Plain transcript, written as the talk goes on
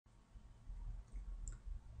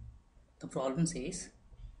The problem says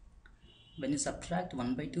when you subtract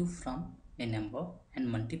 1 by 2 from a number and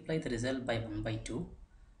multiply the result by 1 by 2,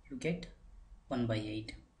 you get 1 by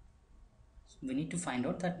 8. So we need to find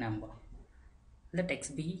out that number. Let x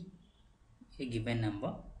be a given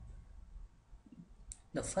number.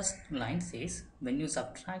 The first line says when you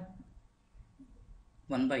subtract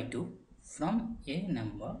 1 by 2 from a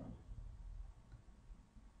number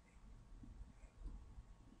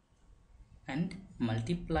and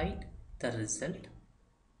multiplied the result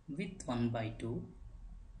with 1 by 2,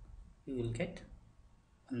 you will get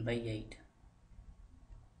 1 by 8.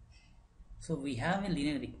 So we have a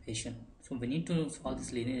linear equation. So we need to solve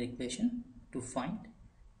this linear equation to find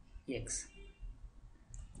x.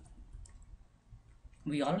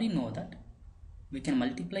 We already know that we can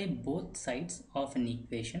multiply both sides of an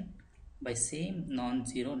equation by same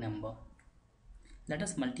non-zero number. Let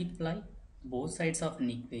us multiply both sides of an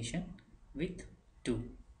equation with 2.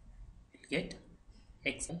 We'll get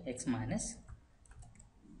x minus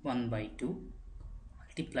 1 by 2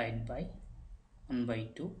 multiplied by 1 by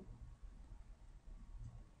 2.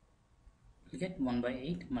 We'll get 1 by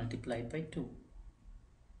 8 multiplied by 2.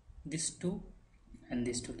 This 2 and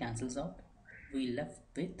this 2 cancels out. We left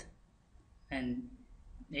with, and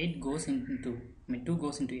 8 goes into 2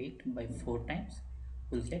 goes into 8 by 4 times.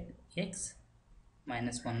 We'll get x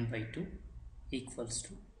minus 1 by 2 equals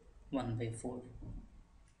to 1 by 4.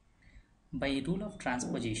 By rule of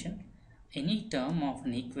transposition, any term of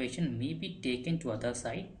an equation may be taken to other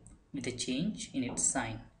side with a change in its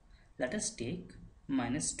sign. Let us take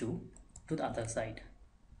minus 2 to the other side.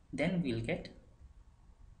 Then we'll get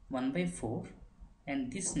 1 by 4,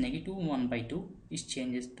 and this negative 1 by 2 is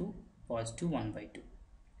changes to positive 1 by 2.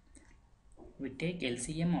 We take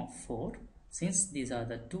LCM of 4. Since these are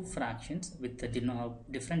the two fractions with the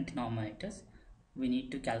different denominators, we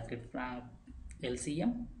need to calculate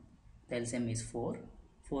LCM. The LCM is 4.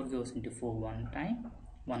 4 goes into 4 one time.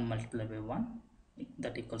 1 multiplied by 1,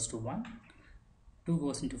 that equals to 1. 2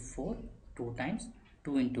 goes into 4 2 times.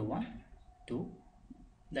 2 into 1, 2.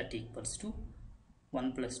 That equals to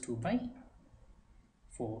 1 plus 2 by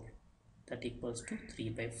 4. That equals to 3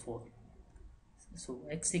 by 4. So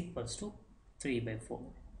x equals to 3 by 4.